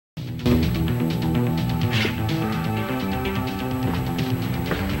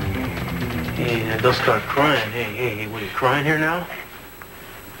Hey, don't start crying. Hey, what, are you crying here now?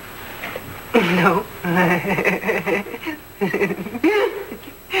 No.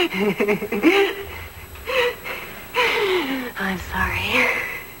 I'm sorry.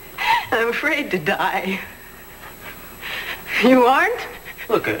 I'm afraid to die. You aren't?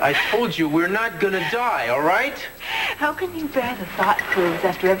 Look, I told you we're not gonna die, all right? How can you bear the thought, Cruz,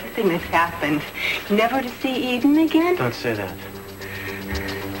 after everything that's happened, never to see Eden again? Don't say that.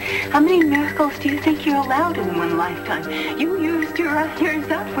 How many miracles do you think you're allowed in one lifetime? You used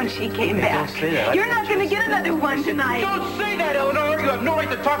yours up when she came back. Don't say that. You're not gonna get another one tonight. Don't say that, Eleanor! You have no right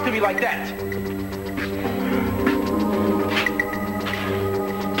to talk to me like that!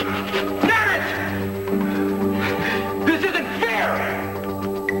 Damn it! This isn't fair!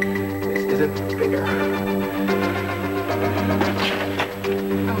 This isn't fair.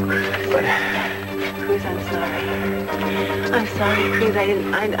 But... Cruz, I'm sorry. I'm sorry, Cruz. I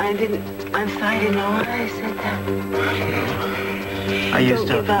didn't know what I said that. I used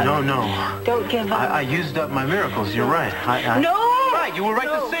up. No. Don't give up. I used up my miracles. You're right. No! Right, you were right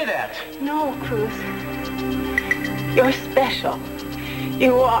to say that. No, Cruz. You're special.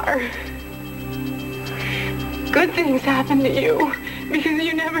 You are. Good things happen to you because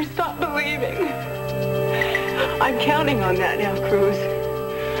you never stop believing. I'm counting on that now, Cruz.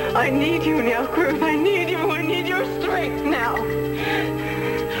 I need you now, Cruz. I need you. I need your strength now.